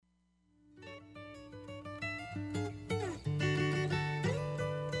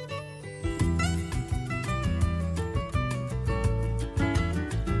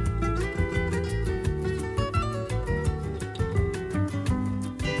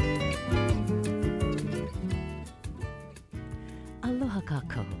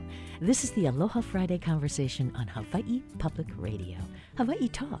This is the Aloha Friday conversation on Hawaii Public Radio. Hawaii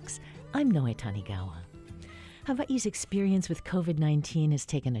Talks. I'm Noe Tanigawa. Hawaii's experience with COVID-19 has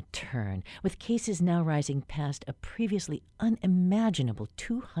taken a turn, with cases now rising past a previously unimaginable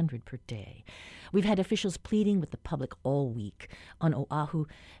 200 per day. We've had officials pleading with the public all week. On Oahu,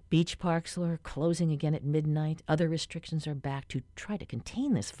 beach parks are closing again at midnight. Other restrictions are back to try to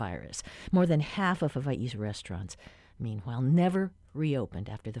contain this virus. More than half of Hawaii's restaurants, meanwhile, never reopened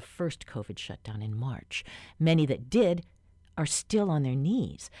after the first COVID shutdown in March. Many that did are still on their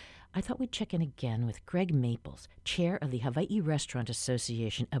knees. I thought we'd check in again with Greg Maples, chair of the Hawaii Restaurant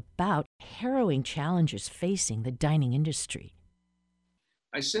Association, about harrowing challenges facing the dining industry.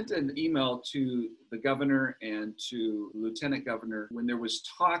 I sent an email to the governor and to lieutenant governor when there was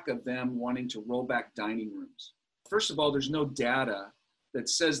talk of them wanting to roll back dining rooms. First of all, there's no data that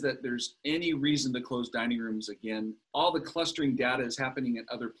says that there's any reason to close dining rooms again. All the clustering data is happening in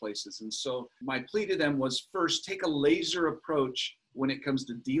other places. And so my plea to them was, first, take a laser approach when it comes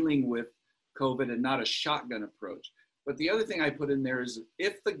to dealing with COVID and not a shotgun approach. But the other thing I put in there is,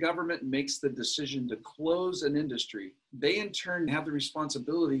 if the government makes the decision to close an industry, they in turn have the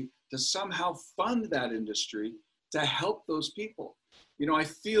responsibility to somehow fund that industry to help those people. You know, I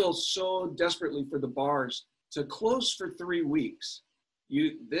feel so desperately for the bars to close for 3 weeks.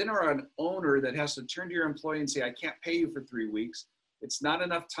 You then are an owner that has to turn to your employee and say, I can't pay you for 3 weeks. It's not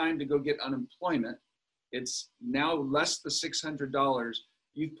enough time to go get unemployment. It's now less than $600.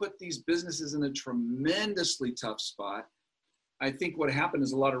 You've put these businesses in a tremendously tough spot. I think what happened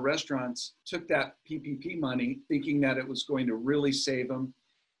is a lot of restaurants took that PPP money thinking that it was going to really save them.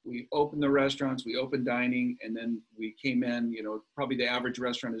 We opened the restaurants, we opened dining, and then we came in, you know, probably the average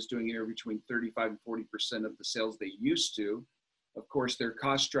restaurant is doing anywhere between 35 and 40% of the sales they used to. Of course, their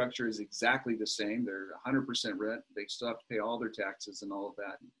cost structure is exactly the same. They're 100% rent. They still have to pay all their taxes and all of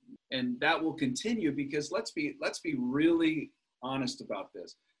that. And that will continue because let's be really honest about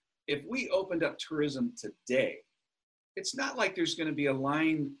this. If we opened up tourism today, it's not like there's going to be a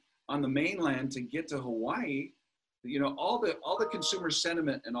line on the mainland to get to Hawaii. You know, all the consumer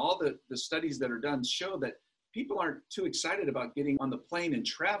sentiment and all the studies that are done show that people aren't too excited about getting on the plane and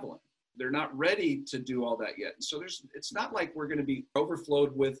traveling. They're not ready to do all that yet. So it's not like we're going to be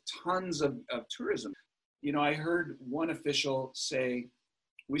overflowed with tons of tourism. You know, I heard one official say,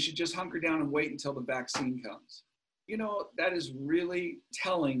 we should just hunker down and wait until the vaccine comes. You know, that is really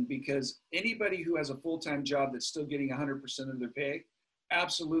telling, because anybody who has a full-time job that's still getting 100% of their pay,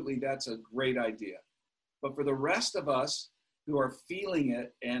 absolutely, that's a great idea. But for the rest of us who are feeling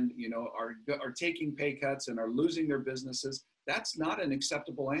it and, you know, are taking pay cuts and are losing their businesses, that's not an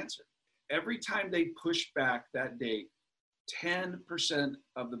acceptable answer. Every time they push back that date, 10%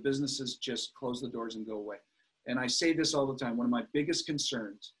 of the businesses just close the doors and go away. And I say this all the time. One of my biggest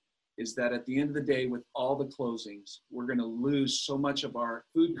concerns is that at the end of the day, with all the closings, we're going to lose so much of our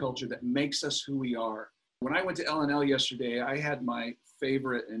food culture that makes us who we are. When I went to L&L yesterday, I had my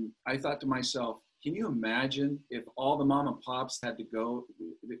favorite, and I thought to myself, can you imagine if all the mom and pops had to go?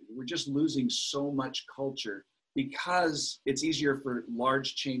 We're just losing so much culture, because it's easier for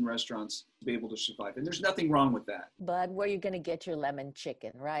large chain restaurants to be able to survive. And there's nothing wrong with that. But where are you going to get your lemon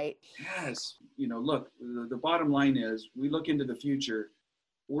chicken, right? Yes. You know, look, the bottom line is, we look into the future.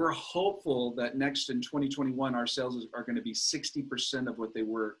 We're hopeful that next in 2021, our sales are going to be 60% of what they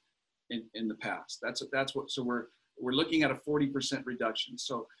were in the past. That's what, so we're looking at a 40% reduction.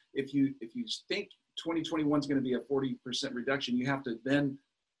 So if you think 2021 is going to be a 40% reduction, you have to then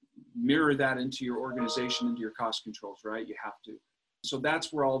mirror that into your organization, into your cost controls, right? You have to. So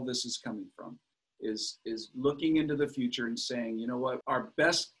that's where all of this is coming from, is looking into the future and saying, you know what, our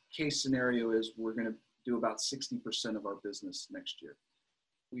best case scenario is we're going to do about 60% of our business next year.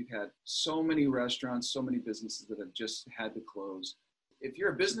 We've had so many restaurants, so many businesses that have just had to close. If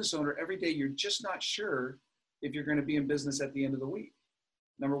you're a business owner, every day you're just not sure if you're going to be in business at the end of the week.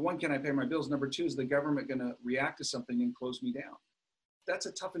 Number one, can I pay my bills? Number two, is the government going to react to something and close me down? That's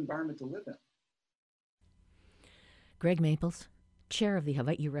a tough environment to live in. Greg Maples, chair of the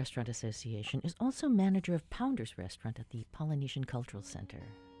Hawaii Restaurant Association, is also manager of Pounder's Restaurant at the Polynesian Cultural Center.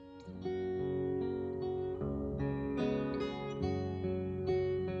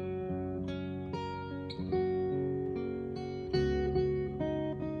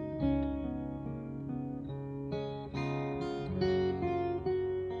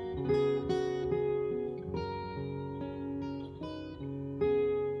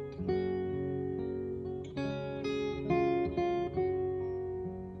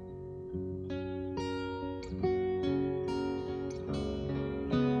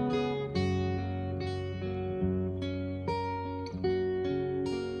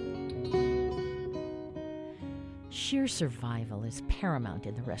 Sheer survival is paramount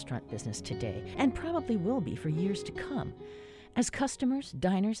in the restaurant business today, and probably will be for years to come. As customers,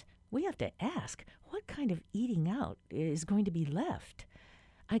 diners, we have to ask, what kind of eating out is going to be left?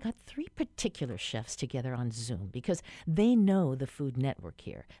 I got 3 particular chefs together on Zoom because they know the food network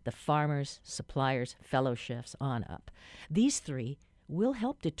here, the farmers, suppliers, fellow chefs, on up. These 3 will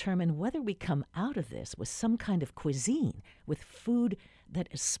help determine whether we come out of this with some kind of cuisine, with food that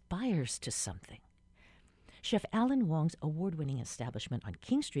aspires to something. Chef Alan Wong's award-winning establishment on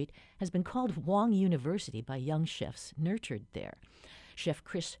King Street has been called Wong University by young chefs nurtured there. Chef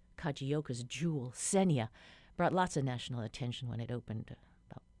Chris Kajioka's jewel, Senya, brought lots of national attention when it opened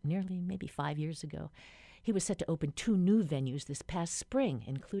about nearly maybe 5 years ago. He was set to open 2 new venues this past spring,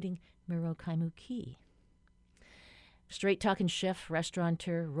 including Miro Kaimuki. Straight-talking chef,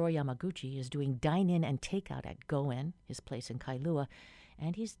 restaurateur Roy Yamaguchi is doing dine-in and takeout at Goen, his place in Kailua,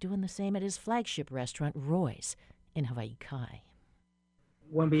 and he's doing the same at his flagship restaurant, Roy's, in Hawaii Kai.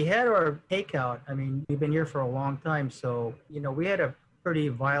 When we had our takeout, I mean, we've been here for a long time, so, we had a pretty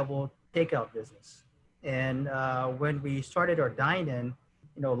viable takeout business. And when we started our dine-in,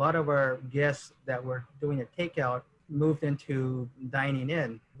 a lot of our guests that were doing a takeout moved into dining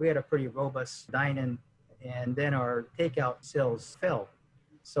in. We had a pretty robust dine-in, and then our takeout sales fell.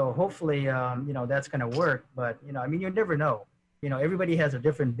 So hopefully, that's going to work. But, you never know. Everybody has a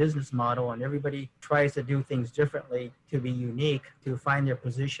different business model, and everybody tries to do things differently to be unique, to find their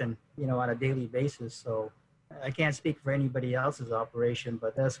position, on a daily basis. So I can't speak for anybody else's operation,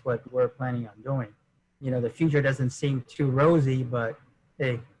 but that's what we're planning on doing. The future doesn't seem too rosy, but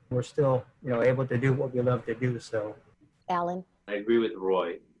hey, we're still, able to do what we love to do. So, Alan? I agree with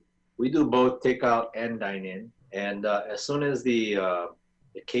Roy. We do both takeout and dine-in. And as soon as the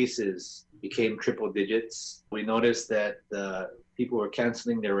cases became triple digits, we noticed that people were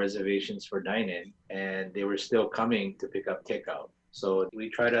canceling their reservations for dine-in, and they were still coming to pick up takeout. So we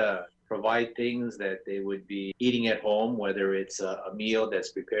try to provide things that they would be eating at home, whether it's a meal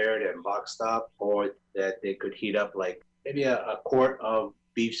that's prepared and boxed up, or that they could heat up, like maybe a quart of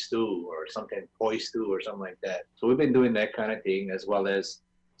beef stew or something, poi stew or something like that. So we've been doing that kind of thing, as well as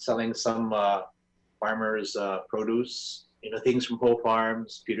selling some farmers' produce, things from whole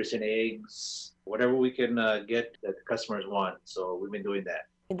farms, Peterson eggs, whatever we can get that the customers want. So we've been doing that.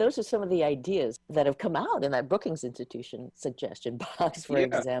 And those are some of the ideas that have come out in that Brookings Institution suggestion box, for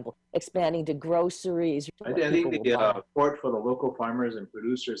example, expanding to groceries. I think the support for the local farmers and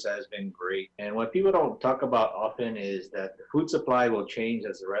producers has been great. And what people don't talk about often is that the food supply will change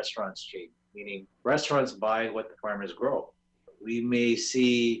as the restaurants change, meaning restaurants buy what the farmers grow. We may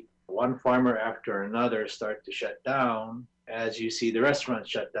see one farmer after another start to shut down as you see the restaurants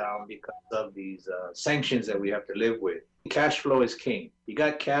shut down because of these sanctions that we have to live with. Cash flow is king. You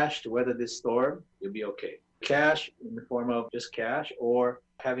got cash to weather this storm, you'll be okay. Cash in the form of just cash, or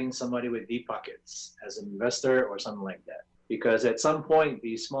having somebody with deep pockets as an investor or something like that. Because at some point,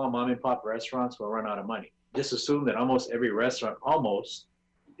 these small mom and pop restaurants will run out of money. Just assume that almost every restaurant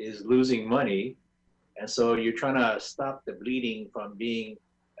is losing money. And so you're trying to stop the bleeding from being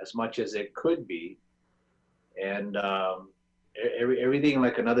as much as it could be. And everything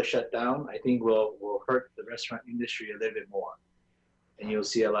like another shutdown, I think will hurt the restaurant industry a little bit more. And you'll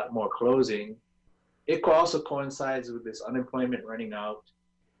see a lot more closing. It also coincides with this unemployment running out,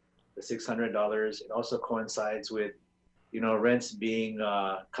 the $600. It also coincides with, rents being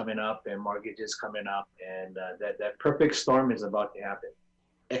coming up and mortgages coming up. And that perfect storm is about to happen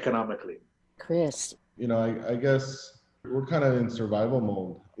economically. Chris? I guess we're kind of in survival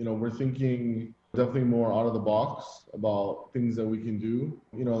mode. We're thinking definitely more out of the box about things that we can do.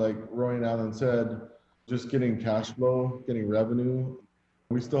 Like Roy and Alan said, just getting cash flow, getting revenue.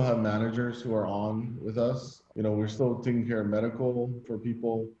 We still have managers who are on with us. We're still taking care of medical for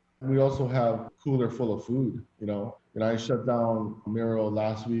people. We also have cooler full of food. I shut down Miro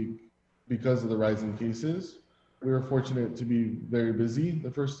last week because of the rising cases. We were fortunate to be very busy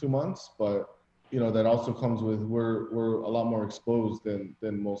the first 2 months, but that also comes with we're a lot more exposed than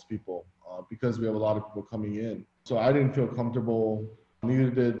most people because we have a lot of people coming in. So I didn't feel comfortable. Neither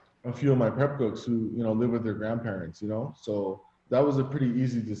did a few of my prep cooks who live with their grandparents. So that was a pretty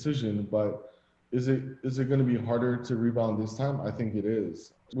easy decision. But is it going to be harder to rebound this time? I think it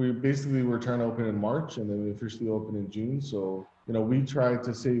is. We basically were trying to open in March, and then we officially opened in June. So we tried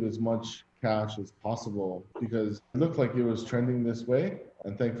to save as much cash as possible because it looked like it was trending this way.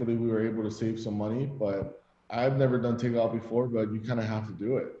 And thankfully, we were able to save some money. But I've never done takeout before, but you kind of have to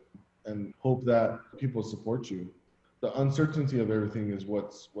do it and hope that people support you. The uncertainty of everything is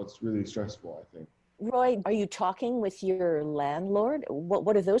what's really stressful, I think. Roy, are you talking with your landlord?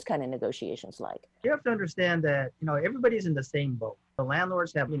 What are those kind of negotiations like? You have to understand that, everybody's in the same boat. The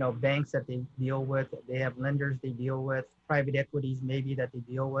landlords have, banks that they deal with. They have lenders they deal with, private equities maybe that they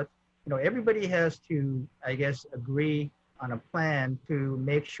deal with. Everybody has to, I guess, agree on a plan to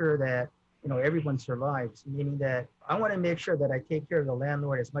make sure that, everyone survives, meaning that I want to make sure that I take care of the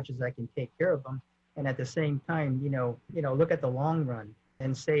landlord as much as I can take care of them. And at the same time, look at the long run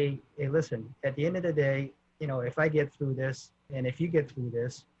and say, hey, listen, at the end of the day, if I get through this and if you get through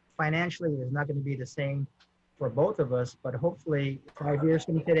this, financially it's not going to be the same for both of us, but hopefully 5 years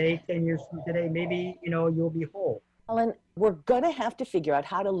from today, 10 years from today, maybe, you'll be whole. Alan, we're going to have to figure out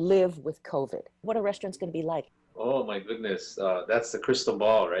how to live with COVID. What are restaurants going to be like? Oh my goodness, that's the crystal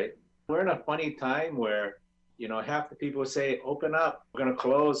ball, right? We're in a funny time where, half the people say, open up, we're going to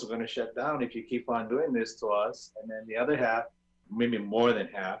close, we're going to shut down if you keep on doing this to us. And then the other half, maybe more than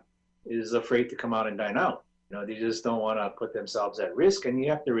half, is afraid to come out and dine out. They just don't want to put themselves at risk, and you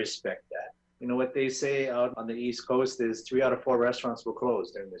have to respect that. What they say out on the East Coast is 3 out of 4 restaurants will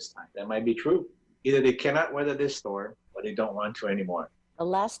close during this time. That might be true. Either they cannot weather this storm, or they don't want to anymore. The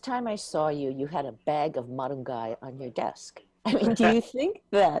last time I saw you, you had a bag of marunggay on your desk. I mean, do you think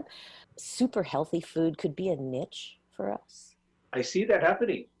that super healthy food could be a niche for us? I see that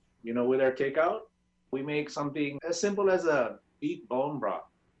happening. With our takeout, we make something as simple as a beef bone broth.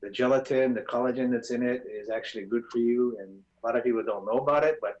 The gelatin, the collagen that's in it is actually good for you, and a lot of people don't know about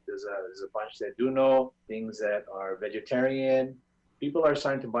it, but there's a bunch that do know. Things that are vegetarian. People are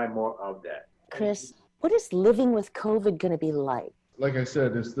starting to buy more of that. Chris, what is living with COVID going to be like? Like I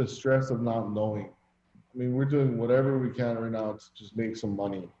said, it's the stress of not knowing. I mean, we're doing whatever we can right now to just make some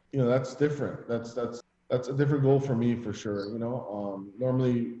money. That's different. That's a different goal for me for sure.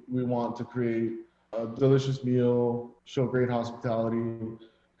 Normally we want to create a delicious meal, show great hospitality,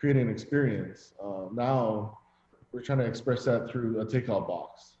 create an experience. Now we're trying to express that through a takeout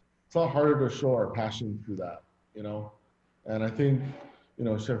box. It's a lot harder to show our passion through that, And I think,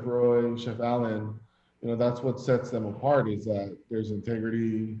 Chef Roy, Chef Alan, that's what sets them apart is that there's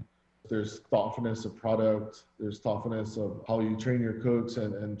integrity, there's thoughtfulness of product, there's thoughtfulness of how you train your cooks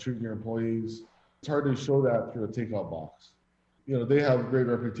and treat your employees. It's hard to show that through a takeout box. They have great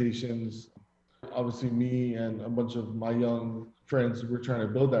reputations. Obviously me and a bunch of my young friends, we're trying to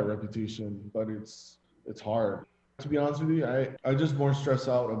build that reputation, but it's hard. To be honest with you, I just more stress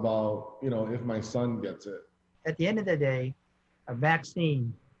out about, if my son gets it. At the end of the day, a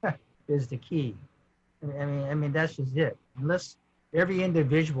vaccine is the key. I mean, that's just it. Unless every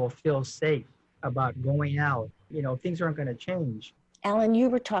individual feels safe about going out, things aren't going to change. Alan, you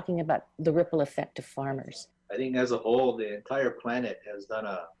were talking about the ripple effect of farmers. I think as a whole, the entire planet has done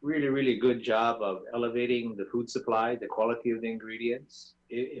a really, really good job of elevating the food supply, the quality of the ingredients.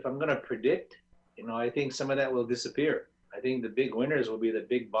 If I'm going to predict, I think some of that will disappear. I think the big winners will be the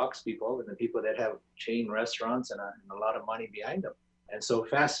big box people and the people that have chain restaurants and a lot of money behind them. And so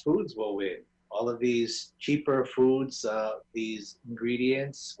fast foods will win. All of these cheaper foods, these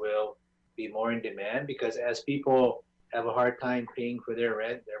ingredients will be more in demand because as people have a hard time paying for their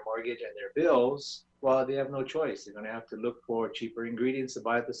rent, their mortgage, and their bills, well, they have no choice. They're going to have to look for cheaper ingredients to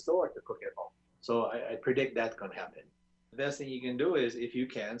buy at the store to cook at home. So I predict that's going to happen. The best thing you can do is, if you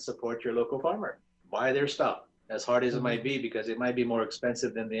can, support your local farmer. Buy their stuff, as hard as it might be, because it might be more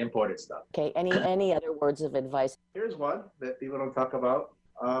expensive than the imported stuff. Okay, any other words of advice? Here's one that people don't talk about.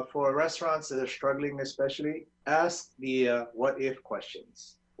 For restaurants that are struggling especially, ask the what if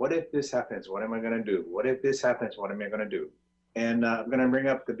questions. What if this happens? What am I going to do? What if this happens? What am I going to do? And I'm going to bring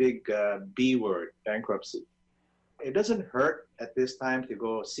up the big B word, bankruptcy. It doesn't hurt at this time to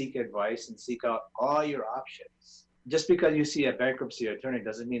go seek advice and seek out all your options. Just because you see a bankruptcy attorney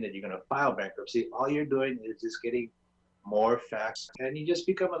doesn't mean that you're going to file bankruptcy. All you're doing is just getting more facts, and you just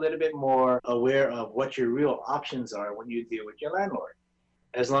become a little bit more aware of what your real options are when you deal with your landlord.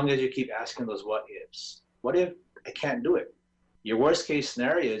 As long as you keep asking those what ifs. What if I can't do it? Your worst case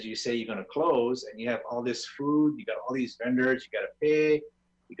scenario is you say you're going to close and you have all this food, you got all these vendors you got to pay,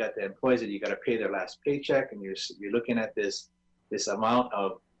 you got the employees that you got to pay their last paycheck, and you're looking at this amount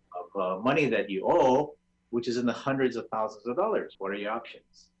of money that you owe, which is in the hundreds of thousands of dollars. What are your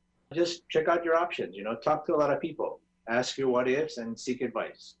options? Just check out your options, talk to a lot of people, ask your what ifs and seek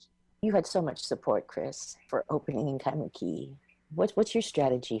advice. You had so much support, Chris, for opening in Kaimuki. What's your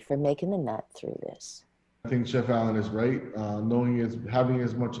strategy for making the nut through this? I think Chef Allen is right. Having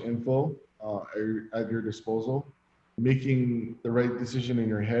as much info at your disposal, making the right decision in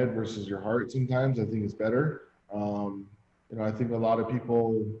your head versus your heart sometimes, I think is better. I think a lot of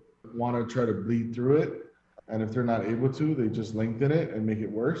people want to try to bleed through it. And if they're not able to, they just lengthen it and make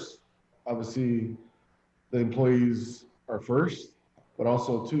it worse. Obviously, the employees are first, but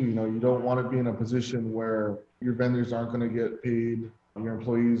also too, you don't want to be in a position where your vendors aren't going to get paid, your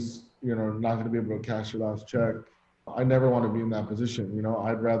employees, not going to be able to cash your last check. I never want to be in that position.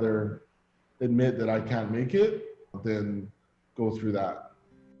 I'd rather admit that I can't make it than go through that.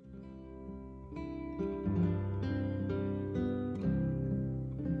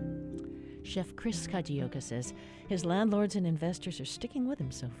 Chef Chris Kajioka says his landlords and investors are sticking with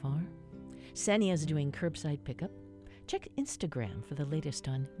him so far. Senia is doing curbside pickup. Check Instagram for the latest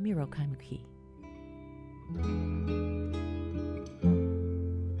on Miro Kaimuki.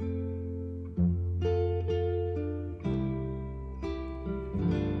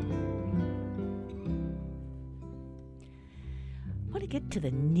 Want to get to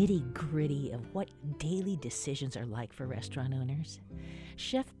the nitty-gritty of what daily decisions are like for restaurant owners?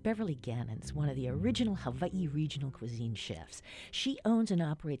 Chef Beverly Gannon's one of the original Hawaii regional cuisine chefs. She owns and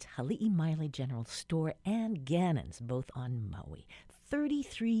operates Hali'i Maile General Store and Gannon's, both on Maui.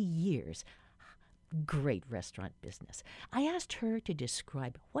 33 years. Great restaurant business. I asked her to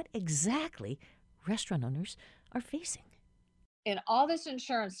describe what exactly restaurant owners are facing. In all this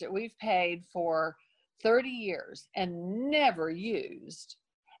insurance that we've paid for 30 years and never used,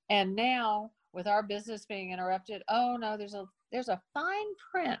 and now with our business being interrupted, oh no, there's a fine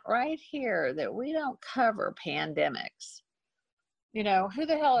print right here that we don't cover pandemics. Who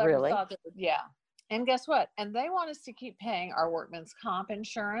the hell ever Really? thought that? Yeah. And guess what? And they want us to keep paying our workman's comp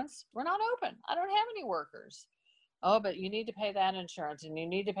insurance. We're not open. I don't have any workers. Oh, but you need to pay that insurance, and you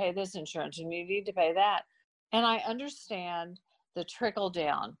need to pay this insurance, and you need to pay that. And I understand the trickle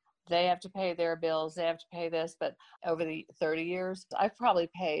down. They have to pay their bills. They have to pay this. But over the 30 years, I've probably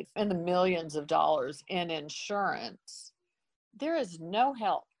paid in the millions of dollars in insurance. There is no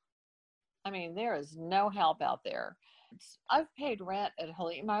help. There is no help out there. I've paid rent at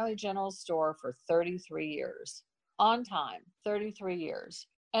Hali'i Maile General Store for 33 years, on time, 33 years.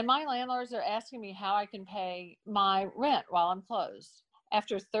 And my landlords are asking me how I can pay my rent while I'm closed.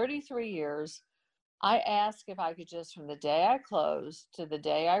 After 33 years, I ask if I could just, from the day I close to the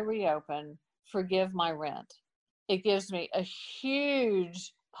day I reopen, forgive my rent. It gives me a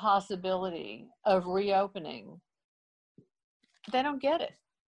huge possibility of reopening. They don't get it.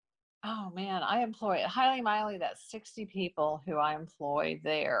 Oh man, I employ at Hali'i Maile, that's 60 people who I employ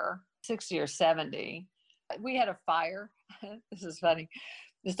there, 60 or 70. We had a fire. This is funny.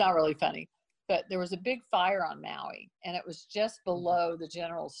 It's not really funny, but there was a big fire on Maui, and it was just below the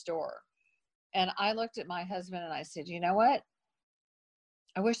general store. And I looked at my husband and I said, you know what?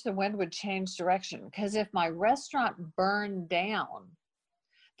 I wish the wind would change direction, because if my restaurant burned down,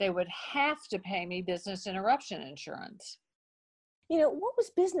 they would have to pay me business interruption insurance. What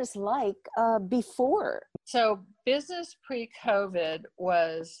was business like before? So business pre-COVID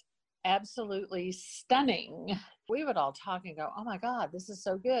was absolutely stunning. We would all talk and go, oh my God, this is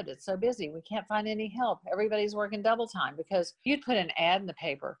so good. It's so busy. We can't find any help. Everybody's working double time, because you'd put an ad in the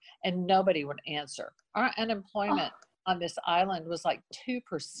paper and nobody would answer. Our unemployment on this island was like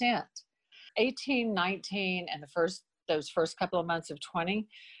 2%. 18, 19, and those first couple of months of 20,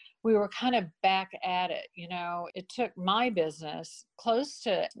 we were kind of back at it. It took my business close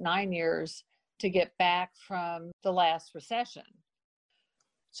to 9 years to get back from the last recession.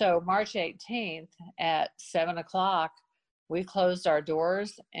 So March 18th at 7:00, we closed our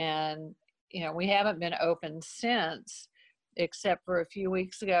doors, and, we haven't been open since, except for a few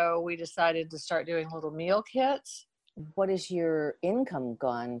weeks ago, we decided to start doing little meal kits. What is your income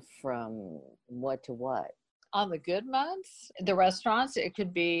gone from what to what? On the good months, the restaurants, it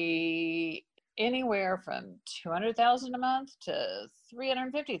could be anywhere from $200,000 a month to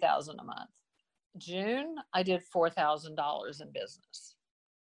 $350,000 a month. June, I did $4,000 in business.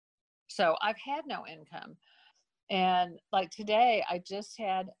 So I've had no income. And like today, I just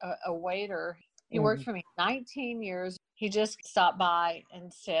had a waiter. He worked for me 19 years. He just stopped by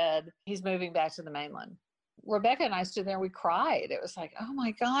and said he's moving back to the mainland. Rebecca and I stood there and we cried. It was like, oh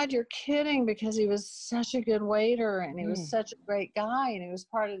my God, you're kidding, because he was such a good waiter, and he was such a great guy, and he was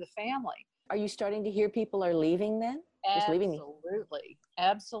part of the family. Are you starting to hear people are leaving then? Absolutely.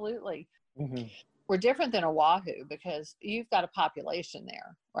 Absolutely. Mm-hmm. We're different than Oahu, because you've got a population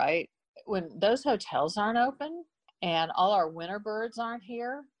there, right? When those hotels aren't open and all our winter birds aren't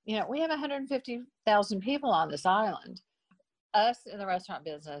here, we have 150,000 people on this island. Us in the restaurant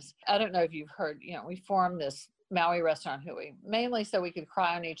business, I don't know if you've heard, we formed this Maui Restaurant Hui, mainly so we could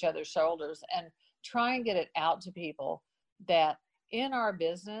cry on each other's shoulders and try and get it out to people that in our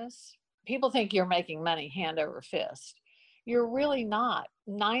business, people think you're making money hand over fist. You're really not.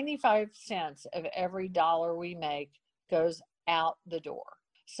 95 cents of every dollar we make goes out the door.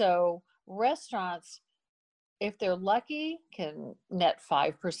 So restaurants if they're lucky, can net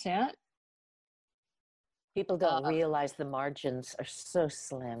 5%. People don't realize the margins are so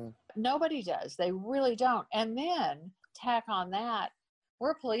slim. Nobody does. They really don't. And then tack on that,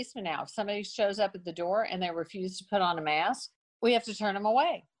 we're policemen now. If somebody shows up at the door and they refuse to put on a mask, we have to turn them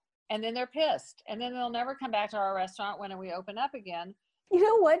away. And then they're pissed. And then they'll never come back to our restaurant when we open up again. You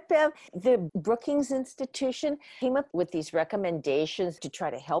know what, Bev? The Brookings Institution came up with these recommendations to try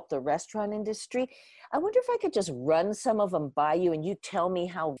to help the restaurant industry. I wonder if I could just run some of them by you and you tell me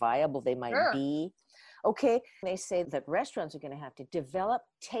how viable they might be. Okay, they say that restaurants are going to have to develop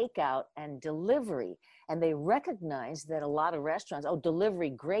takeout and delivery. And they recognize that a lot of restaurants,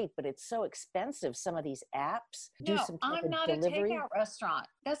 delivery, great, but it's so expensive. Some of these apps do some type I'm of not delivery. a takeout restaurant.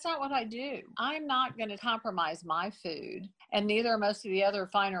 That's not what I do. I'm not going to compromise my food, and neither are most of the other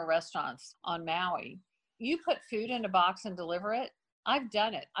finer restaurants on Maui. You put food in a box and deliver it. I've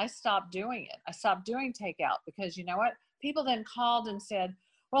done it. I stopped doing it. I stopped doing takeout because you know what? People then called and said,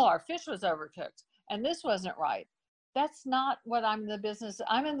 well, our fish was overcooked and this wasn't right. That's not what I'm in the business.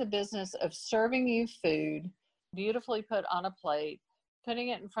 I'm in the business of serving you food, beautifully put on a plate, putting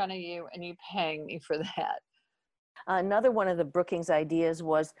it in front of you, and you paying me for that. Another one of the Brookings ideas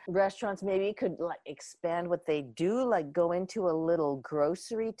was restaurants maybe could like expand what they do, like go into a little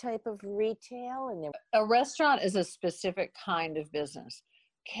grocery type of retail. And a restaurant is a specific kind of business.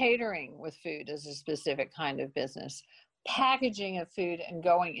 Catering with food is a specific kind of business. Packaging of food and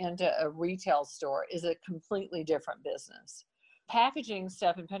going into a retail store is a completely different business. Packaging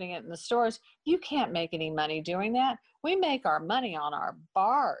stuff and putting it in the stores, you can't make any money doing that. We make our money on our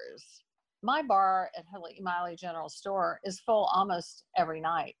bars. My bar at Miley General Store is full almost every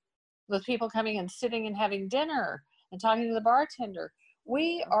night with people coming and sitting and having dinner and talking to the bartender.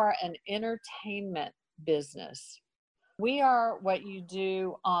 We are an entertainment business. We are what you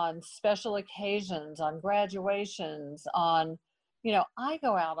do on special occasions, on graduations, on, I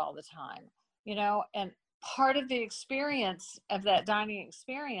go out all the time, and part of the experience of that dining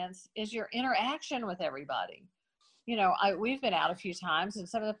experience is your interaction with everybody. We've been out a few times and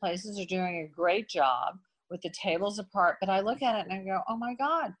some of the places are doing a great job with the tables apart, but I look at it and I go, oh my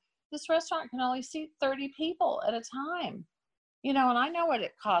God, this restaurant can only seat 30 people at a time, and I know what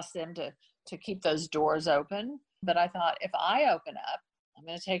it costs them to keep those doors open. But I thought, if I open up, I'm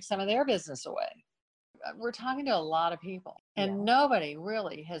going to take some of their business away. We're talking to a lot of people, and nobody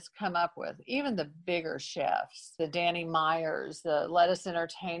really has come up with, even the bigger chefs, the Danny Myers, the Let Us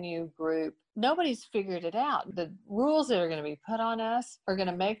Entertain You group, nobody's figured it out. The rules that are going to be put on us are going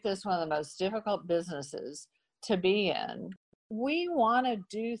to make this one of the most difficult businesses to be in. We want to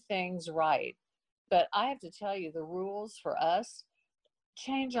do things right, but I have to tell you, the rules for us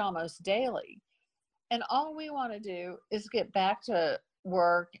change almost daily. And all we want to do is get back to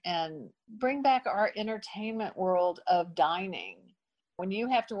work and bring back our entertainment world of dining. When you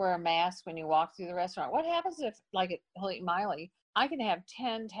have to wear a mask when you walk through the restaurant, what happens if, like at Hilton Miley, I can have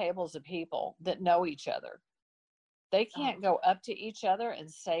 10 tables of people that know each other? They can't go up to each other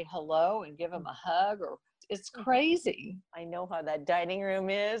and say hello and give them a hug, or it's crazy. I know how that dining room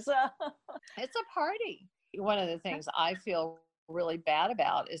is. It's a party. One of the things I feel really bad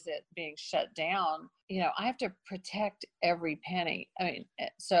about is it being shut down. I have to protect every penny.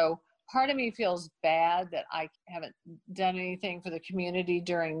 So part of me feels bad that I haven't done anything for the community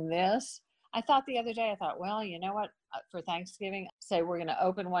during this. I thought the other day, well, you know what, for Thanksgiving, say we're going to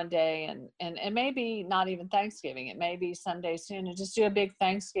open one day and maybe not even Thanksgiving. It may be someday soon, and just do a big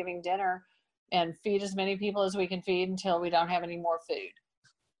Thanksgiving dinner and feed as many people as we can feed until we don't have any more food.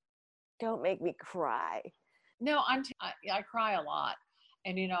 Don't make me cry. No, I cry a lot.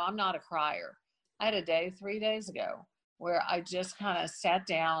 And, I'm not a crier. I had a day 3 days ago where I just kind of sat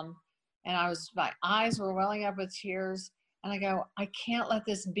down and my eyes were welling up with tears. And I go, I can't let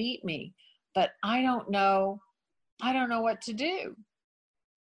this beat me, but I don't know what to do.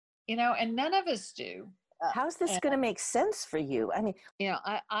 And none of us do. How's this going to make sense for you?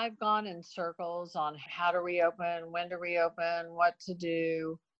 I've gone in circles on how to reopen, when to reopen, what to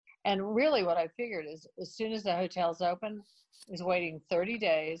do. And really what I figured is as soon as the hotel's open is waiting 30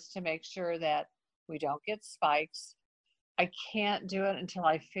 days to make sure that we don't get spikes. I can't do it until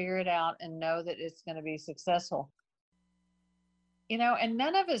I figure it out and know that it's going to be successful. And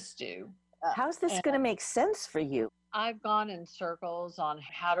none of us do. How's this going to make sense for you? I've gone in circles on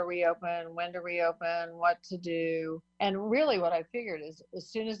how to reopen, when to reopen, what to do. And really what I figured is as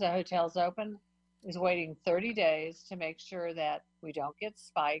soon as the hotel's open is waiting 30 days to make sure that we don't get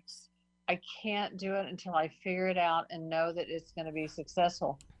spikes. I can't do it until I figure it out and know that it's going to be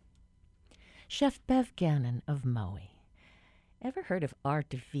successful. Chef Bev Gannon of Maui. Ever heard of art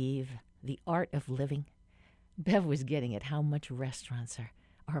de vivre, the art of living? Bev was getting at how much restaurants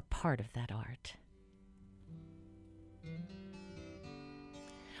are a part of that art.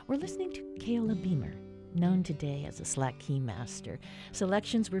 We're listening to Keola Beamer, known today as a slack key master.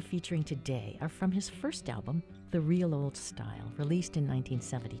 Selections we're featuring today are from his first album, The Real Old Style, released in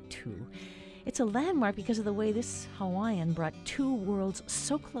 1972. It's a landmark because of the way this Hawaiian brought two worlds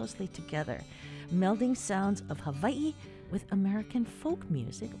so closely together, melding sounds of Hawaii with American folk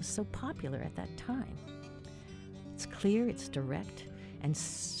music that was so popular at that time. It's clear, it's direct, and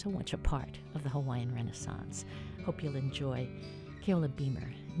so much a part of the Hawaiian Renaissance. Hope you'll enjoy Keola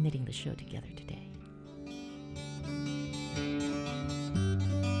Beamer knitting the show together today.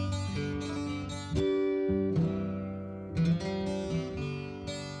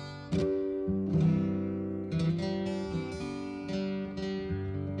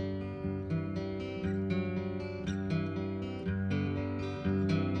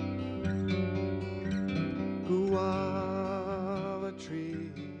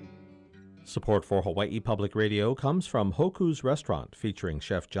 Support for Hawaii Public Radio comes from Hoku's Restaurant, featuring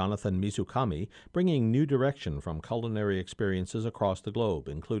Chef Jonathan Mizukami, bringing new direction from culinary experiences across the globe,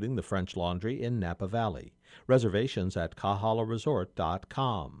 including the French Laundry in Napa Valley. Reservations at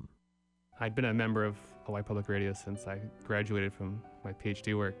kahalaresort.com. I'd been a member of Hawaii Public Radio since I graduated from my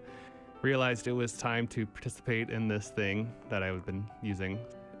PhD work. Realized it was time to participate in this thing that I've been using.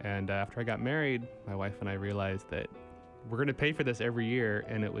 And after I got married, my wife and I realized that we're going to pay for this every year,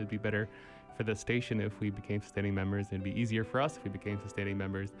 and it would be better for the station if we became sustaining members. It'd be easier for us if we became sustaining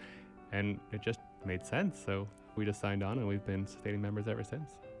members, and it just made sense. So we just signed on, and we've been sustaining members ever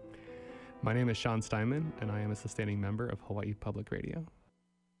since. My name is Sean Steinman, and I am a sustaining member of Hawaii Public Radio.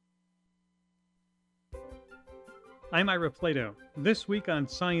 I'm Ira Plato. This week on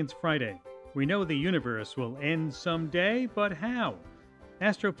Science Friday, we know the universe will end someday, but how?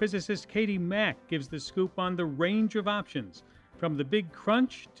 Astrophysicist Katie Mack gives the scoop on the range of options, from the Big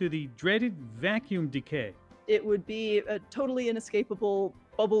Crunch to the dreaded vacuum decay. It would be a totally inescapable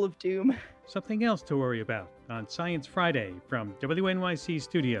bubble of doom. Something else to worry about on Science Friday from WNYC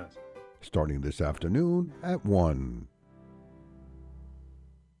Studios. Starting this afternoon at 1.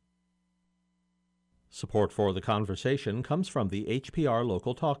 Support for the conversation comes from the HPR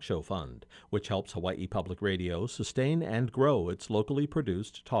Local Talk Show Fund, which helps Hawaii Public Radio sustain and grow its locally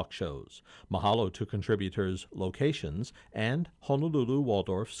produced talk shows. Mahalo to contributors Locations and Honolulu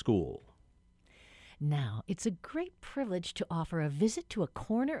Waldorf School. Now, it's a great privilege to offer a visit to a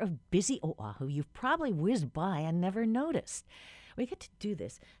corner of busy Oahu you've probably whizzed by and never noticed. We get to do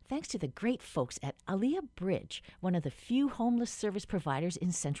this thanks to the great folks at ALEA Bridge, one of the few homeless service providers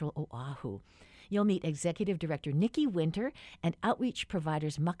in Central Oahu. You'll meet Executive Director Nikki Winter and outreach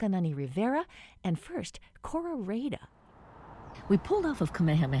providers Makanani Rivera and first, Cora Rada. We pulled off of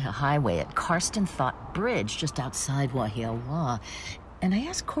Kamehameha Highway at Karsten Thought Bridge just outside Wahiawa, and I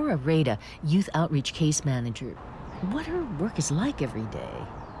asked Cora Rada, Youth Outreach Case Manager, what her work is like every day.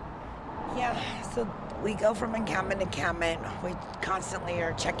 Yeah, so we go from encampment to encampment. We constantly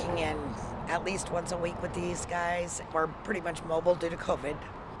are checking in at least once a week with these guys. We're pretty much mobile due to COVID.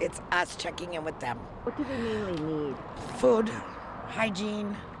 It's us checking in with them. What do they mainly need? Food,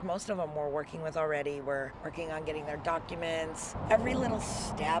 hygiene. Most of them we're working with already. We're working on getting their documents. Every little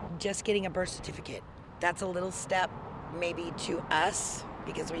step, just getting a birth certificate. That's a little step maybe to us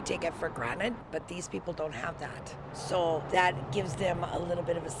because we take it for granted, but these people don't have that. So that gives them a little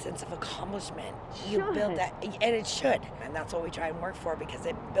bit of a sense of accomplishment. You build that, and it should. And that's what we try and work for because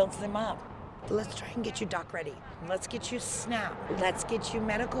it builds them up. Let's try and get you doc ready. Let's get you SNAP. Let's get you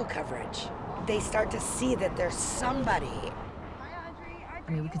medical coverage. They start to see that there's somebody.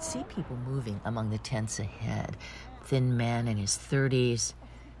 I mean, we could see people moving among the tents ahead. Thin man in his 30s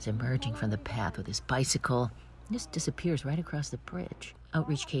is emerging from the path with his bicycle. Just disappears right across the bridge.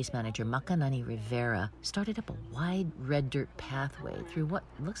 Outreach Case Manager Makanani Rivera started up a wide red dirt pathway through what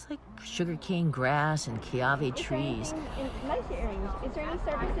looks like sugarcane grass and kiawe trees. In nice areas. Is there any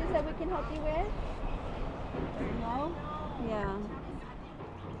services that we can help you with? No? Yeah.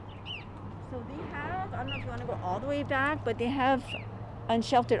 So they have, I don't know if you want to go all the way back, but they have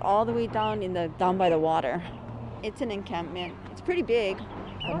unsheltered all the way down by the water. It's an encampment. It's pretty big.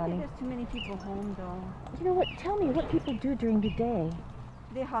 I don't think there's too many people home though. You know what? Tell me what people do during the day.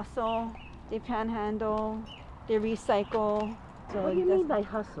 They hustle, they panhandle, they recycle. So what do you mean by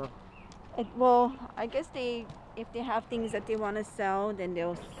hustle? Well, I guess if they have things that they want to sell, then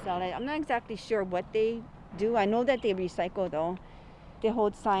they'll sell it. I'm not exactly sure what they do. I know that they recycle though. They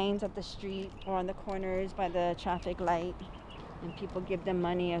hold signs at the street or on the corners by the traffic light, and people give them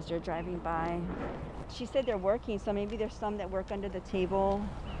money as they're driving by. She said they're working, so maybe there's some that work under the table.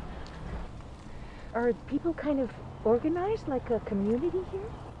 Are people kind of organized like a community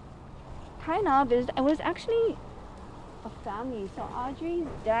here? Kind of. It was actually a family. So Audrey's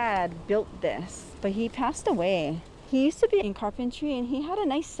dad built this, but he passed away. He used to be in carpentry and he had a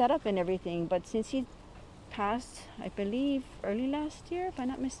nice setup and everything, but since he passed, I believe, early last year, if I'm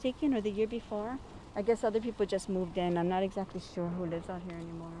not mistaken, or the year before, I guess other people just moved in. I'm not exactly sure who lives out here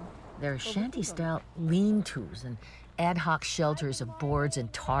anymore. There are shanty-style lean-tos and ad hoc shelters of boards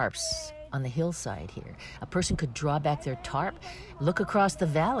and tarps on the hillside here. A person could draw back their tarp, look across the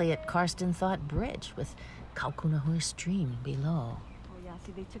valley at Karsten Thought Bridge with Kaukunahui Stream below. Oh yeah,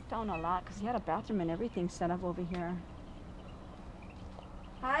 see, they took down a lot because he had a bathroom and everything set up over here.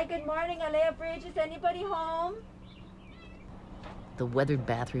 Hi, good morning, ALEA Bridge. Is anybody home? The weathered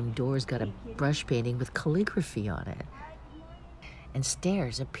bathroom door's got a brush painting with calligraphy on it. And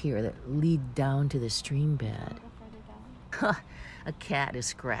stairs appear that lead down to the stream bed. A cat is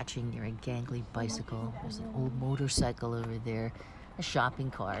scratching near a gangly bicycle. There's an old motorcycle over there, a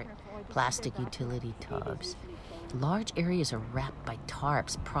shopping cart, plastic utility tubs. Large areas are wrapped by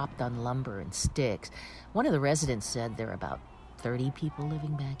tarps propped on lumber and sticks. One of the residents said there are about 30 people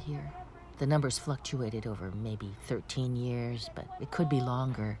living back here. The numbers fluctuated over maybe 13 years, but it could be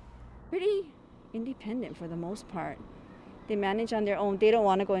longer. Pretty independent for the most part. They manage on their own. They don't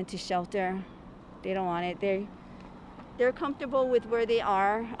want to go into shelter. They don't want it. They're comfortable with where they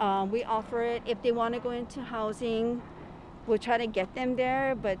are. We offer it. If they want to go into housing, we'll try to get them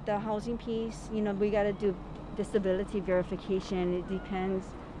there, but the housing piece, we got to do disability verification. It depends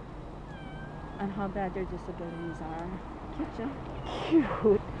on how bad their disabilities are.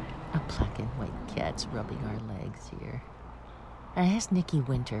 Cute. A black and white cat's rubbing our legs here. I asked Nikki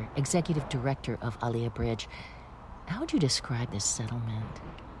Winter, executive director of ALEA Bridge, how would you describe this settlement?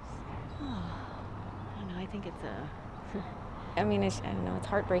 I don't know. I think it's I don't know. It's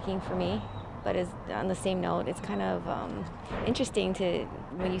heartbreaking for me, but on the same note, it's kind of interesting to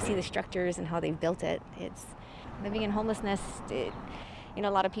when you see the structures and how they've built it. It's living in homelessness. A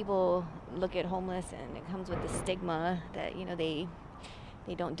lot of people look at homeless and it comes with the stigma that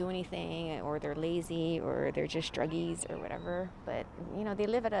they don't do anything, or they're lazy, or they're just druggies or whatever. But, they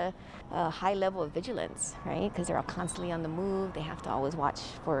live at a high level of vigilance, right? Because they're all constantly on the move. They have to always watch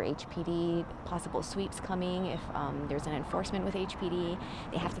for HPD, possible sweeps coming. If there's an enforcement with HPD,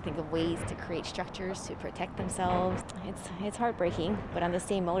 they have to think of ways to create structures to protect themselves. It's heartbreaking, but on the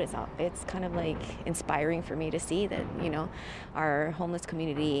same note, it's kind of like inspiring for me to see that, our homeless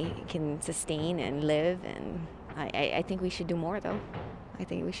community can sustain and live. And I think we should do more, though. I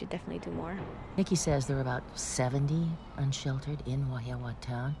think we should definitely do more. Nikki says there are about 70 unsheltered in Wahiawa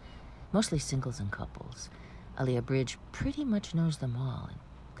town, mostly singles and couples. ALEA Bridge pretty much knows them all, and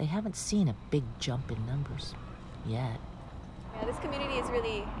they haven't seen a big jump in numbers yet. Yeah, this community is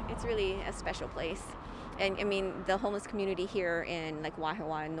really a special place. And the homeless community here in like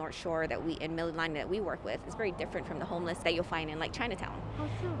Wahiawa and North Shore in Middle Line that we work with is very different from the homeless that you'll find in like Chinatown. Oh,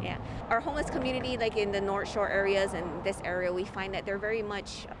 sure. Yeah. Our homeless community, like in the North Shore areas and this area, we find that they're very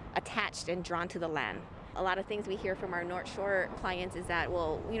much attached and drawn to the land. A lot of things we hear from our North Shore clients is that,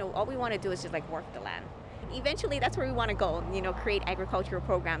 all we want to do is just like work the land. Eventually, that's where we want to go, create agricultural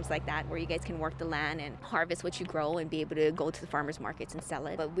programs like that where you guys can work the land and harvest what you grow and be able to go to the farmers markets and sell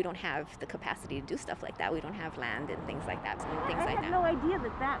it. But we don't have the capacity to do stuff like that. We don't have land and things like that. I had no idea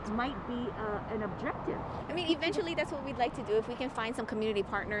that might be an objective. Eventually, that's what we'd like to do. If we can find some community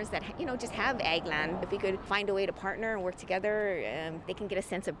partners that, just have ag land, if we could find a way to partner and work together, they can get a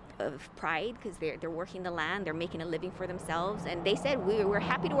sense of pride because they're working the land, they're making a living for themselves. And they said, we're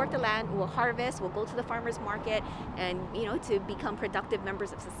happy to work the land, we'll harvest, we'll go to the farmers market and to become productive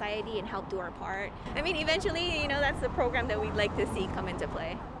members of society and help do our part. Eventually, that's the program that we'd like to see come into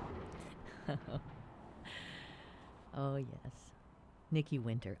play. Oh yes, Nikki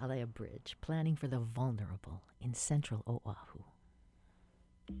Winter, ALEA Bridge, planning for the vulnerable in Central Oahu.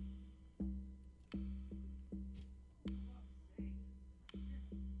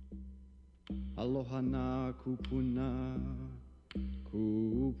 Aloha na kupuna,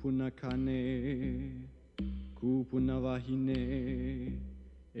 kupuna kane, kupuna wahine,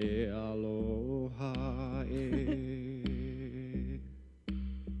 e aloha e.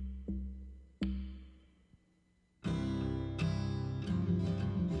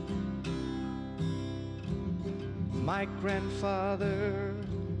 My grandfather,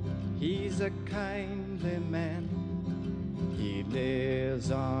 he's a kindly man. He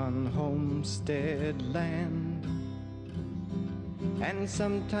lives on homestead land. And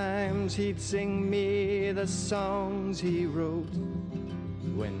sometimes he'd sing me the songs he wrote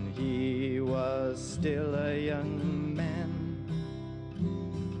when he was still a young man.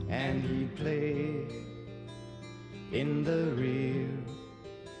 And and he'd play in the real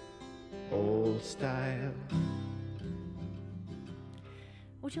old style.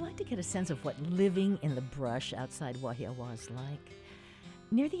 Would you like to get a sense of what living in the brush outside Wahiawa is like?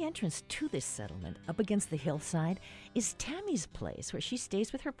 Near the entrance to this settlement, up against the hillside, is Tammy's place, where she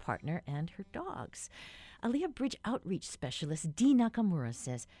stays with her partner and her dogs. ALEA Bridge outreach specialist Dee Nakamura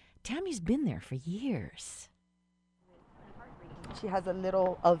says Tammy's been there for years. She has a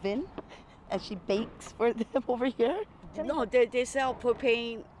little oven, and she bakes for them over here. No, they sell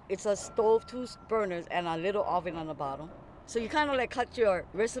propane. It's a stove, 2 burners, and a little oven on the bottom. So you kind of like cut your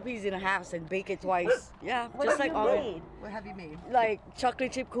recipes in half and bake it twice. Yeah, What just have like you oven. made? What have you made? Like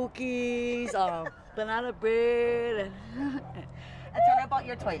chocolate chip cookies, banana bread. And tell her about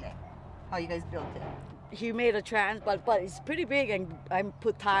your toilet, how you guys built it. He made a trans, but it's pretty big, and I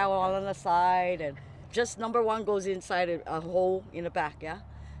put tile all on the side, and just number 1 goes inside a hole in the back, yeah.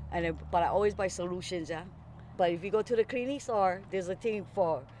 But I always buy solutions, yeah. But if you go to the cleaning store, there's a thing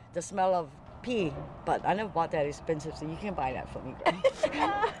for the smell of pee, but I never bought that expensive, so you can buy that for me,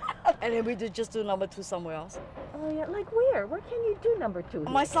 girl. And then we just do number 2 somewhere else. Oh, yeah, like where? Where can you do number 2?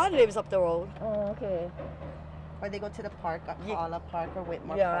 My son lives up the road. Oh, okay. Or they go to the park, Kaala Park or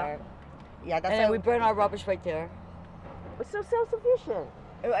Whitmore Yeah. Park. Yeah, that's And why then we burn our rubbish right there. It's so self-sufficient.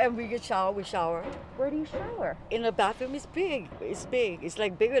 And we get shower, we shower. Where do you shower? In the bathroom, it's big. It's big. It's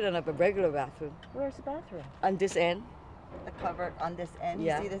like bigger than a regular bathroom. Where's the bathroom? On this end. The cover on this end.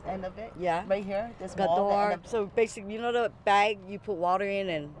 Yeah. You see this end of it? Yeah. Right here? This Got wall. door. So basically, you know the bag you put water in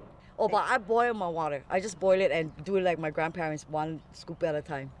and... Oh, but I boil my water. I just boil it and do it like my grandparents, 1 scoop at a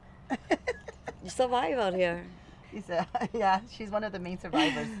time. You survive out here. Yeah, she's one of the main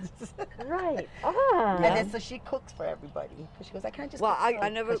survivors. Right. And then so she cooks for everybody. She goes, I can't just Well, cook I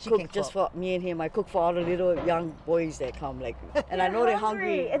food," never 'cause she cook can just for me and him. I cook for all the little young boys that come, like, and I know they're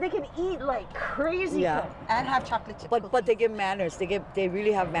hungry. And they can eat like crazy. Yeah. And have chocolate chip But they get manners. They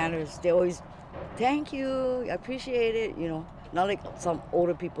really have manners. They always, thank you, I appreciate it. You know, not like some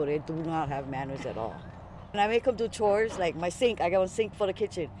older people. They do not have manners at all. And I make them do chores, like my sink. I got a sink for the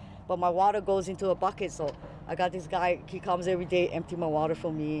kitchen, but my water goes into a bucket. So I got this guy. He comes every day, empty my water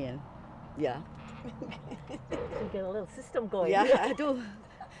for me, and yeah. You get a little system going. Yeah, I do.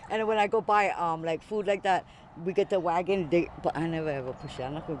 And when I go buy like food like that, we get the wagon. But I never ever push it.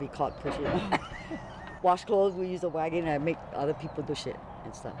 I'm not gonna be caught pushing it. Wash clothes, we use the wagon, and I make other people do shit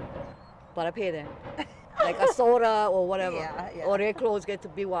and stuff. But I pay them. Like a soda or whatever. Yeah. Or their clothes get to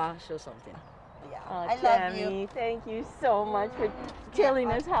be washed or something. Oh, I love Tammy, you. thank you so much for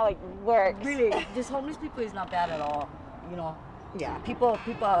telling us how it works. Really, this homeless people is not bad at all. You know. Yeah. People,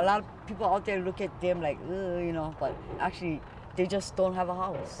 a lot of people out there look at them like, ugh, you know, but actually, they just don't have a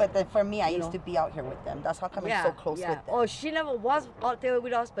house. But then for me, I You used know? to be out here with them. That's how come I'm so close with them. Oh, she never was out there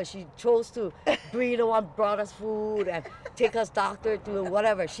with us, but she chose to be the one brought us food and take us doctor to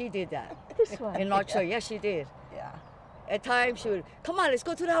whatever. She did that. This one. In North Shore, yes, she did. Yeah. At times she would, come on, let's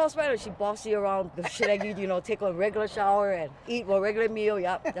go to the house right now. She boss you around the shit I need, you know, take a regular shower and eat a regular meal.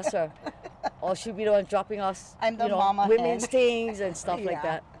 Yep, that's her. Or she'd be the one dropping us, I'm the you know, mama women's hen. things and stuff like Yeah.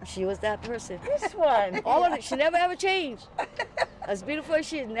 that. She was that person. This one. All of it. She never ever changed. As beautiful as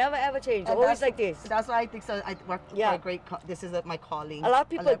she is, never ever changed. And Always that's- like this. That's why I think so. I work for a great. This is my calling. A lot of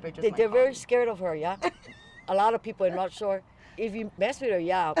people, ALEA Bridge is my they're very calling. scared of her, yeah? A lot of people are not sure. If you mess with her,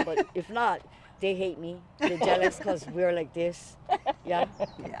 yeah, but if not, they hate me. They're jealous because we're like this, yeah?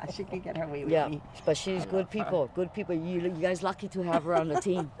 Yeah, she can get her way with Yeah, me. but she's good people, good people. You guys lucky to have her on the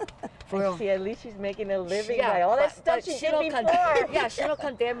team. For real. See, at least she's making a living Yeah, by all that but stuff she she did don't before. yeah, she don't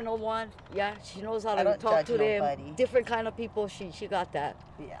condemn no one. Yeah, she knows how I to don't talk to judge them. nobody. Different kind of people. She got that.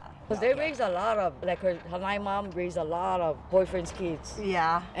 Yeah. Because they raise a lot of, like her nine mom raised a lot of boyfriends' kids.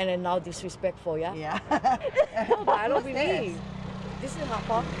 Yeah. And then now disrespectful, yeah? Yeah. No, but I don't Who's believe. this? This is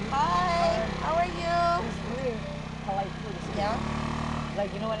Hapa. Hi. How are you? It's really polite too. Yeah.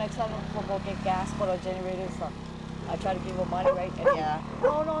 Like, you know, when I tell them to go get gas for the generator and stuff, I try to give them money, right? And Yeah.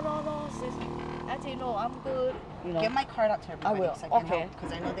 No, sis. Auntie, no, I'm good. You know. Give my card out to everybody. I will. So I can Okay.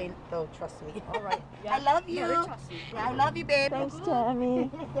 Because I know they'll trust me. All right. I love you. Yeah, they trust you. Yeah, I love you, babe. Thanks, Tammy.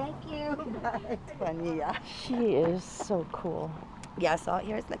 Thank you. It's funny, yeah. She is so cool. Yeah, so out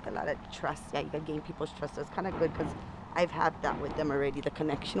here it's like a lot of trust. Yeah, you gotta gain people's trust. So it's kind of good because I've had that with them already, the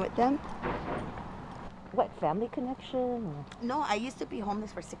connection with them. What, family connection? No, I used to be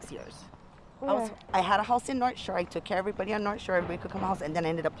homeless for 6 years. Where? I had a house in North Shore. I took care of everybody on North Shore. Everybody could come to the house, and then I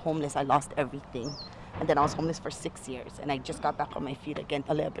ended up homeless. I lost everything. And then I was homeless for 6 years, and I just got back on my feet again.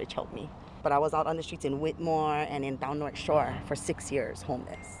 ALEA Bridge helped me. But I was out on the streets in Whitmore and in down North Shore for 6 years,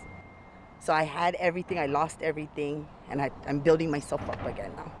 homeless. So I had everything. I lost everything, and I'm building myself up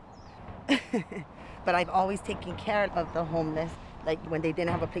again now. But I've always taken care of the homeless. Like when they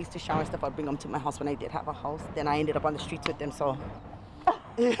didn't have a place to shower and stuff, I'd bring them to my house when I did have a house. Then I ended up on the streets with them, so.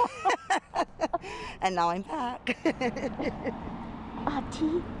 And now I'm back. T,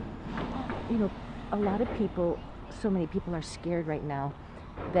 you know, a lot of people, so many people are scared right now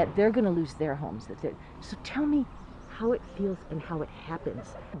that they're going to lose their homes. So tell me how it feels and how it happens.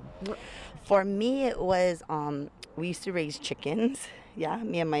 For me, it was, we used to raise chickens. Yeah,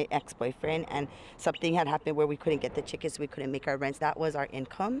 me and my ex-boyfriend, and something had happened where we couldn't get the chickens, we couldn't make our rents. That was our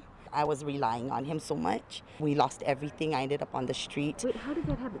income. I was relying on him so much. We lost everything. I ended up on the street. Wait, how did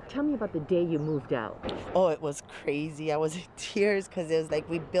that happen? Tell me about the day you moved out. Oh, it was crazy. I was in tears because it was like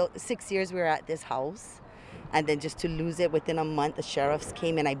we built 6 years we were at this house. And then just to lose it within a month, the sheriffs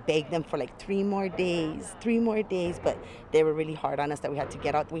came and I begged them for like 3 more days. But they were really hard on us that we had to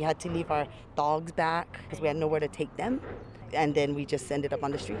get out. We had to leave our dogs back because we had nowhere to take them. And then we just ended up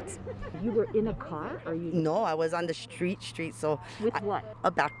on the streets. You were in a car, or you? No, I was on the street. So with what? A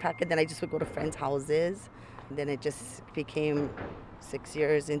backpack, and then I just would go to friends' houses. And then it just became 6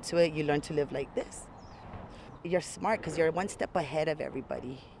 years into it. You learn to live like this. You're smart because you're one step ahead of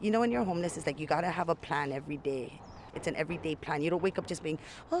everybody. You know, when you're homeless, it's like you gotta have a plan every day. It's an everyday plan. You don't wake up just being,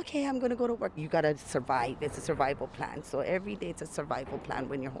 okay, I'm gonna go to work. You gotta survive. It's a survival plan. So every day it's a survival plan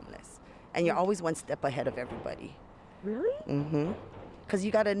when you're homeless. And you're always one step ahead of everybody. Really? Mm-hmm. Because you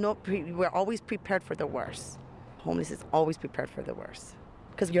gotta know, we're always prepared for the worst. Homeless is always prepared for the worst.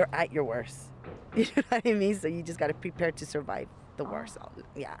 Because you're at your worst. You know what I mean? So you just gotta prepare to survive the worst.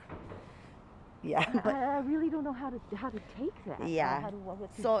 Yeah. Yeah. But I really don't know how to take that. Yeah.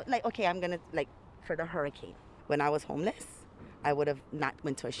 So like, okay, I'm gonna, like, for the hurricane. When I was homeless, I would have not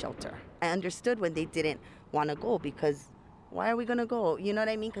went to a shelter. I understood when they didn't want to go because why are we going to go? You know what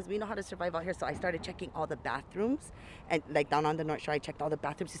I mean? Because we know how to survive out here. So I started checking all the bathrooms. And like down on the North Shore, I checked all the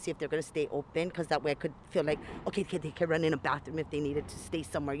bathrooms to see if they're going to stay open. Because that way I could feel like, okay, they could run in a bathroom if they needed to stay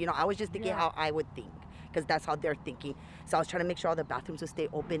somewhere. You know, I was just thinking how I would think. Because that's how they're thinking. So I was trying to make sure all the bathrooms would stay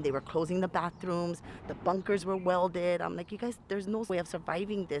open. They were closing the bathrooms. The bunkers were welded. I'm like, you guys, there's no way of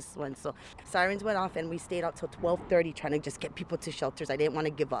surviving this one. So sirens went off and we stayed out till 12:30 trying to just get people to shelters. I didn't want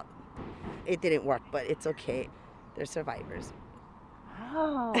to give up. It didn't work, but it's okay. They're survivors.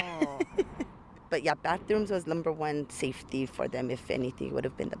 Oh. But yeah, bathrooms was number one safety for them. If anything, it would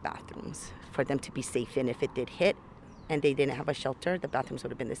have been the bathrooms for them to be safe in. If it did hit and they didn't have a shelter, the bathrooms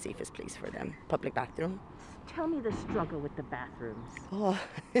would have been the safest place for them. Public bathroom. Tell me the struggle with the bathrooms. Oh,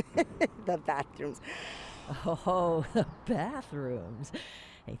 the bathrooms. Oh, the bathrooms.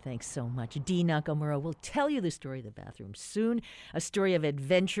 Hey, thanks so much. Dee Nakamura will tell you the story of the bathrooms soon. A story of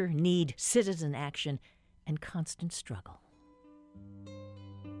adventure, need, citizen action, and constant struggle.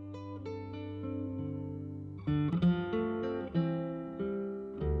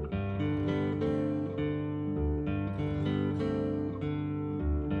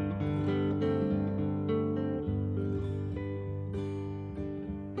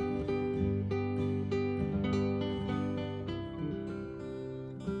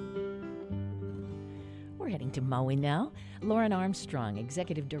 To Maui now. Lauren Armstrong,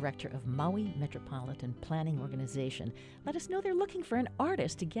 Executive Director of Maui Metropolitan Planning Organization, let us know they're looking for an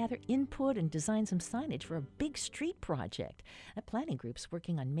artist to gather input and design some signage for a big street project. That planning group's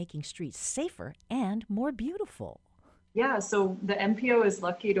working on making streets safer and more beautiful. Yeah, so the MPO is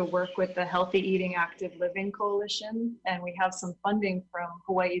lucky to work with the Healthy Eating Active Living Coalition, and we have some funding from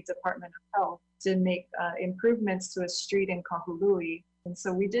Hawaii Department of Health to make improvements to a street in Kahului. And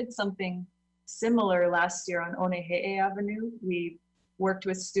so we did something similar last year on Onehe'e Avenue. We worked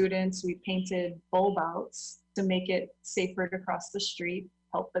with students, we painted bulb outs to make it safer to cross the street,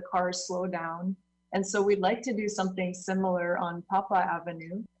 help the cars slow down. And so we'd like to do something similar on Papa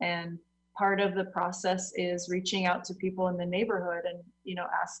Avenue. And part of the process is reaching out to people in the neighborhood and, you know,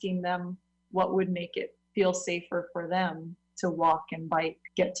 asking them what would make it feel safer for them to walk and bike,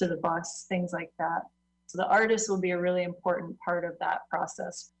 get to the bus, things like that. So the artist will be a really important part of that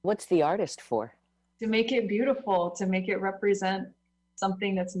process. What's the artist for? To make it beautiful, to make it represent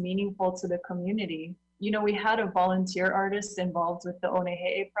something that's meaningful to the community. You know, we had a volunteer artist involved with the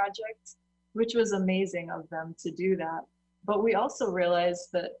Onehe'e project, which was amazing of them to do that. But we also realized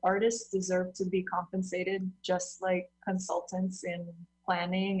that artists deserve to be compensated just like consultants in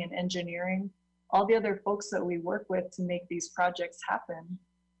planning and engineering, all the other folks that we work with to make these projects happen.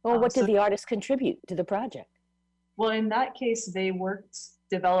 Well, what did the artist contribute to the project? Well, in that case, they worked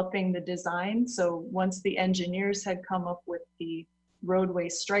developing the design. So once the engineers had come up with the roadway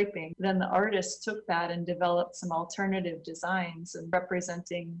striping, then the artist took that and developed some alternative designs and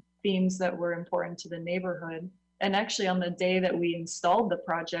representing themes that were important to the neighborhood. And actually on the day that we installed the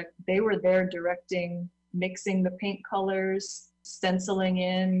project, they were there directing, mixing the paint colors, stenciling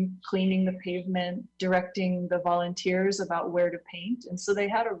in, cleaning the pavement, directing the volunteers about where to paint. And so they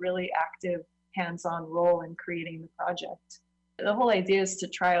had a really active hands-on role in creating the project. The whole idea is to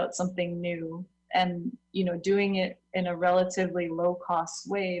try out something new and, doing it in a relatively low-cost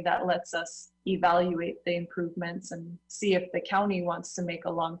way that lets us evaluate the improvements and see if the county wants to make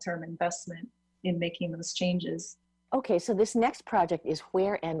a long-term investment in making those changes. Okay, so this next project is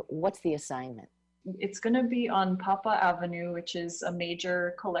where and what's the assignment? It's going to be on Papa Avenue, which is a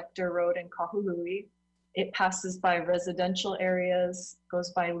major collector road in Kahului. It passes by residential areas,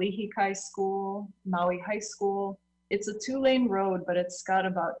 goes by Lihikai School, Maui High School. It's a 2-lane road, but it's got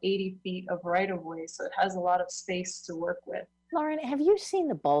about 80 feet of right-of-way, so it has a lot of space to work with. Lauren, have you seen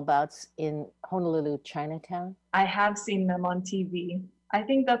the bulb outs in Honolulu Chinatown? I have seen them on TV. I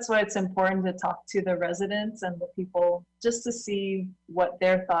think that's why it's important to talk to the residents and the people just to see what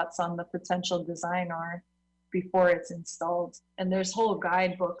their thoughts on the potential design are before it's installed. And there's whole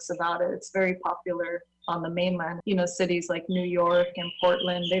guidebooks about it. It's very popular on the mainland. Cities like New York and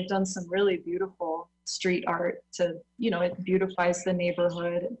Portland, they've done some really beautiful street art to, it beautifies the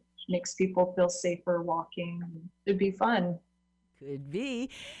neighborhood, it makes people feel safer walking. It'd be fun. Could be.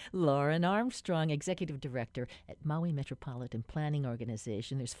 Lauren Armstrong, Executive Director at Maui Metropolitan Planning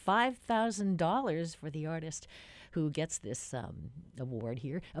Organization. There's $5,000 for the artist who gets this award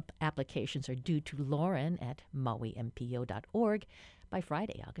here. Applications are due to Lauren at mauimpo.org by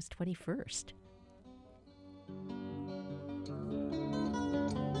Friday, August 21st.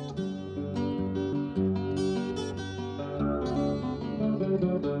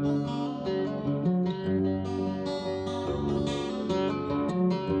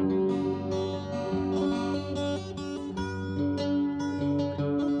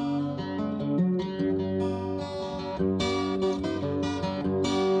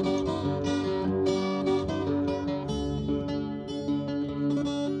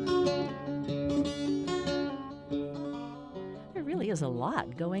 Is a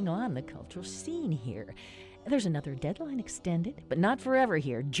lot going on the cultural scene here. There's another deadline extended, but not forever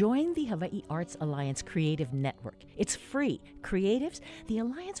here. Join the Hawaii Arts Alliance Creative Network. It's free. Creatives, the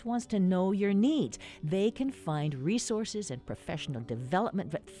Alliance wants to know your needs. They can find resources and professional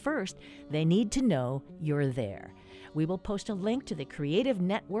development, but first, they need to know you're there. We will post a link to the Creative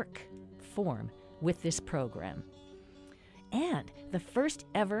Network form with this program. And the first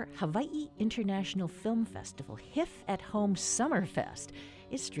ever Hawaii International Film Festival, HIF at Home Summerfest,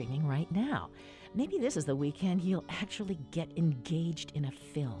 is streaming right now. Maybe this is the weekend you'll actually get engaged in a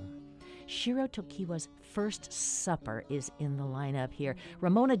film. Shiro Tokiwa's First Supper is in the lineup here.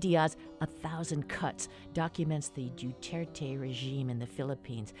 Ramona Diaz's 1,000 Cuts documents the Duterte regime in the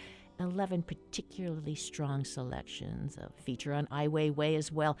Philippines. 11 particularly strong selections, a feature on Ai Weiwei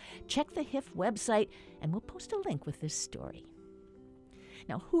as well. Check the HIF website, and we'll post a link with this story.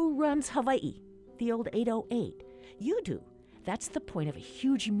 Now, who runs Hawaii? The old 808. You do. That's the point of a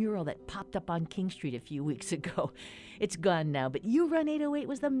huge mural that popped up on King Street a few weeks ago. It's gone now, but You Run 808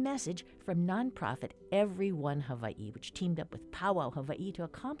 was the message from nonprofit Everyone Hawaii, which teamed up with Powwow Hawaii to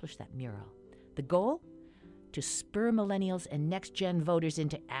accomplish that mural. The goal? To spur millennials and next-gen voters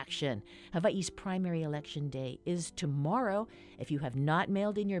into action. Hawaii's primary election day is tomorrow. If you have not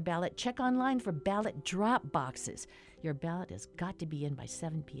mailed in your ballot, check online for ballot drop boxes. Your ballot has got to be in by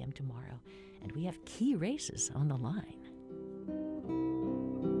 7 p.m. tomorrow, and we have key races on the line.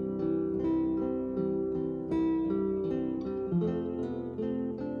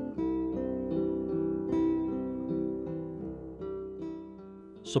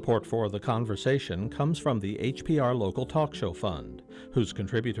 Support for The Conversation comes from the HPR Local Talk Show Fund, whose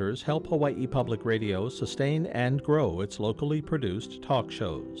contributors help Hawaii Public Radio sustain and grow its locally produced talk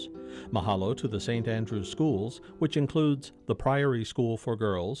shows. Mahalo to the St. Andrews Schools, which includes the Priory School for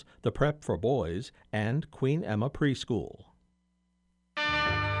Girls, the Prep for Boys, and Queen Emma Preschool.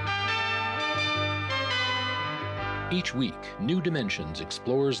 Each week, New Dimensions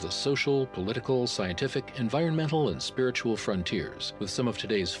explores the social, political, scientific, environmental, and spiritual frontiers with some of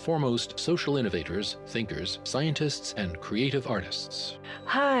today's foremost social innovators, thinkers, scientists, and creative artists.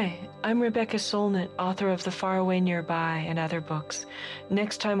 Hi, I'm Rebecca Solnit, author of The Faraway Nearby and other books.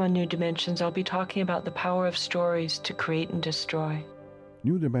 Next time on New Dimensions, I'll be talking about the power of stories to create and destroy.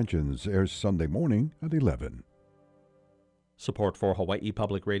 New Dimensions airs Sunday morning at 11. Support for Hawaii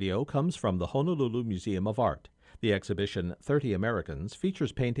Public Radio comes from the Honolulu Museum of Art. The exhibition 30 Americans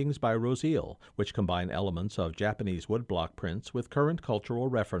features paintings by Rosile, which combine elements of Japanese woodblock prints with current cultural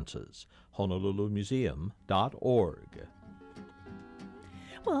references. HonoluluMuseum.org.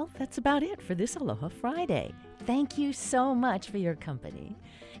 Well, that's about it for this Aloha Friday. Thank you so much for your company.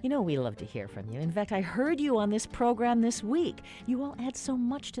 You know we love to hear from you. In fact, I heard you on this program this week. You all add so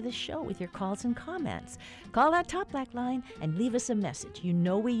much to the show with your calls and comments. Call our Talk Black line and leave us a message. You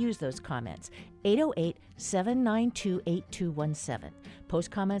know we use those comments. 808-792-8217.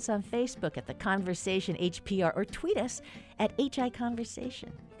 Post comments on Facebook at The Conversation HPR or tweet us at HI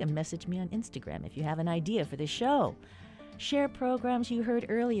Conversation. You can message me on Instagram if you have an idea for the show. Share programs you heard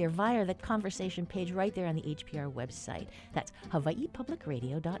earlier via the conversation page right there on the HPR website. That's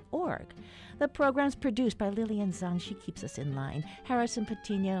hawaiipublicradio.org. The program's produced by Lillian Zhang. She keeps us in line. Harrison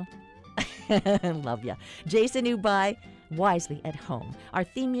Patino. Love ya. Jason Ubai. Wisely at home. Our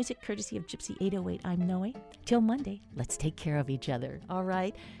theme music courtesy of Gypsy 808. I'm Noe. Till Monday, let's take care of each other. All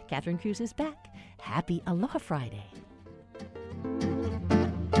right? Catherine Cruz is back. Happy Aloha Friday.